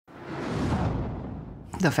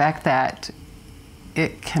The fact that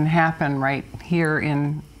it can happen right here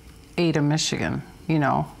in Ada, Michigan, you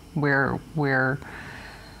know, where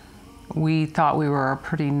we thought we were a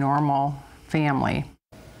pretty normal family.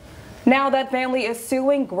 Now that family is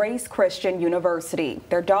suing Grace Christian University.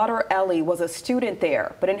 Their daughter Ellie was a student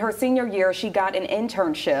there, but in her senior year she got an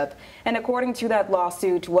internship, and according to that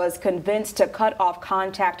lawsuit was convinced to cut off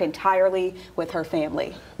contact entirely with her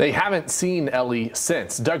family. They haven't seen Ellie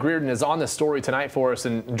since. Doug Reardon is on this story tonight for us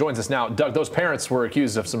and joins us now. Doug, those parents were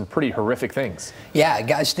accused of some pretty horrific things. Yeah,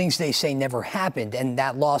 guys, things they say never happened, and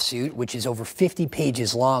that lawsuit, which is over 50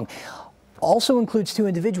 pages long, also includes two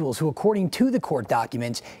individuals who, according to the court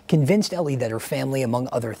documents, convinced Ellie that her family, among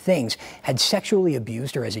other things, had sexually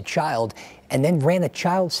abused her as a child and then ran a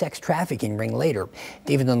child sex trafficking ring later.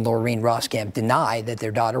 David and Laureen Roskamp deny that their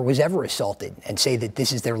daughter was ever assaulted and say that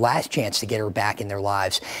this is their last chance to get her back in their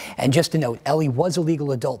lives. And just to note, Ellie was a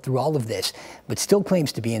legal adult through all of this, but still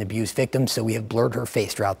claims to be an abused victim, so we have blurred her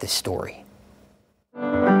face throughout this story.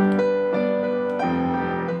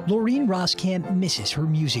 Laureen Roskamp misses her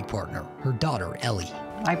music partner, her daughter, Ellie.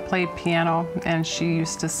 I played piano and she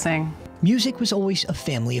used to sing. Music was always a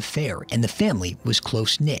family affair, and the family was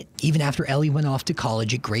close-knit, even after Ellie went off to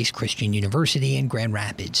college at Grace Christian University in Grand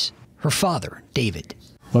Rapids. Her father, David.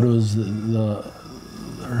 But it was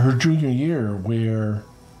her junior year where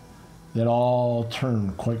that all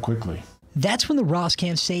turned quite quickly. That's when the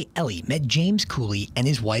Roskamps say Ellie met James Cooley and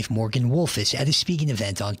his wife Morgan Wolfus at a speaking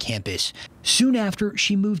event on campus. Soon after,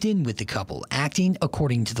 she moved in with the couple, acting,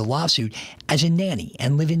 according to the lawsuit, as a nanny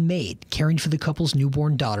and live-in maid, caring for the couple's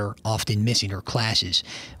newborn daughter, often missing her classes.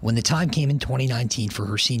 When the time came in 2019 for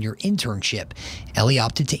her senior internship, Ellie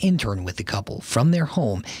opted to intern with the couple from their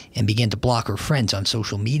home and began to block her friends on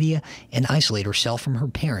social media and isolate herself from her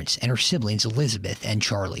parents and her siblings Elizabeth and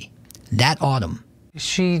Charlie. That autumn,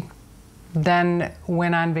 She then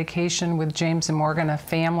went on vacation with James and Morgan, a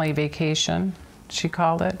family vacation, she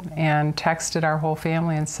called it, and texted our whole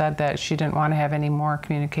family and said that she didn't want to have any more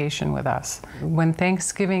communication with us. When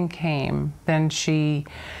Thanksgiving came, then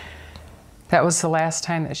that was the last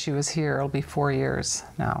time that she was here. It'll be 4 years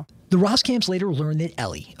now. the Roskamps later learned that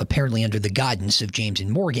Ellie, apparently under the guidance of James and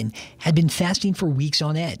Morgan, had been fasting for weeks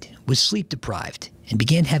on end, was sleep deprived, and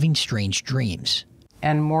began having strange dreams.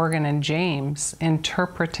 And Morgan and James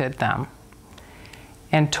interpreted them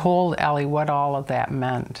and told Ellie what all of that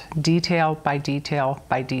meant, detail by detail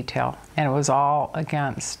by detail. And it was all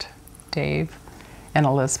against Dave and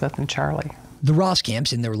Elizabeth and Charlie. The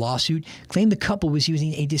Roskamps, in their lawsuit, claimed the couple was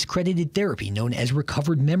using a discredited therapy known as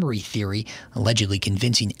recovered memory theory, allegedly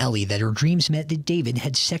convincing Ellie that her dreams meant that David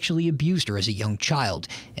had sexually abused her as a young child,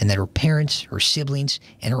 and that her parents, her siblings,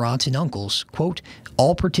 and her aunts and uncles, quote,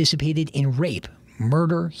 all participated in rape,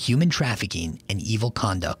 murder, human trafficking, and evil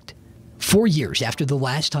conduct. 4 years after the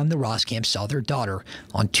last time the Roskamps saw their daughter,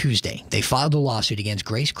 on Tuesday, they filed a lawsuit against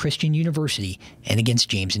Grace Christian University and against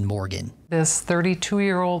James and Morgan. This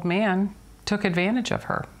 32-year-old man took advantage of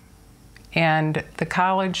her, and the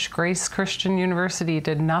college, Grace Christian University,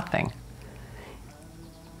 did nothing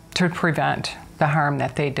to prevent the harm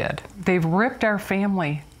that they did. They've ripped our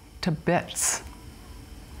family to bits.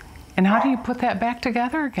 And how do you put that back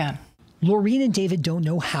together again? Laureen and David don't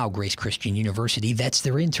know how Grace Christian University vets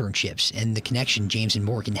their internships, and the connection James and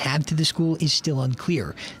Morgan have to the school is still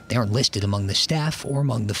unclear. They aren't listed among the staff or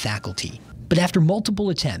among the faculty. But after multiple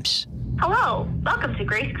attempts, hello, welcome to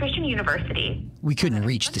Grace Christian University. We couldn't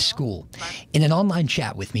reach the school. In an online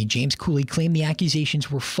chat with me, James Cooley claimed the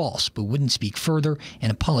accusations were false, but wouldn't speak further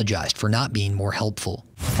and apologized for not being more helpful.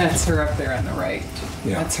 That's her up there on the right.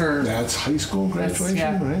 Yeah, that's her. That's high school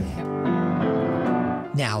graduation, right?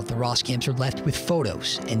 Now, the Roskamps are left with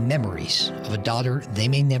photos and memories of a daughter they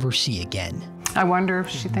may never see again. I wonder if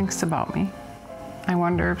she thinks about me. I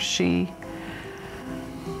wonder if she...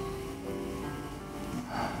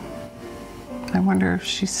 I wonder if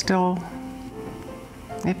she's still...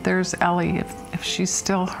 if there's Ellie, if she's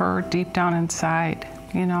still her deep down inside,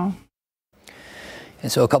 you know?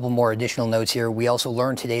 And so a couple more additional notes here. We also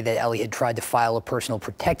learned today that Ellie had tried to file a personal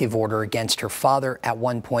protective order against her father at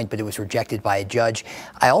one point, but it was rejected by a judge.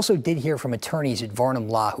 I also did hear from attorneys at Varnum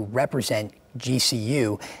Law who represent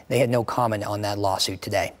GCU. They had no comment on that lawsuit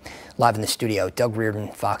today. Live in the studio, Doug Reardon,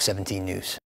 Fox 17 News.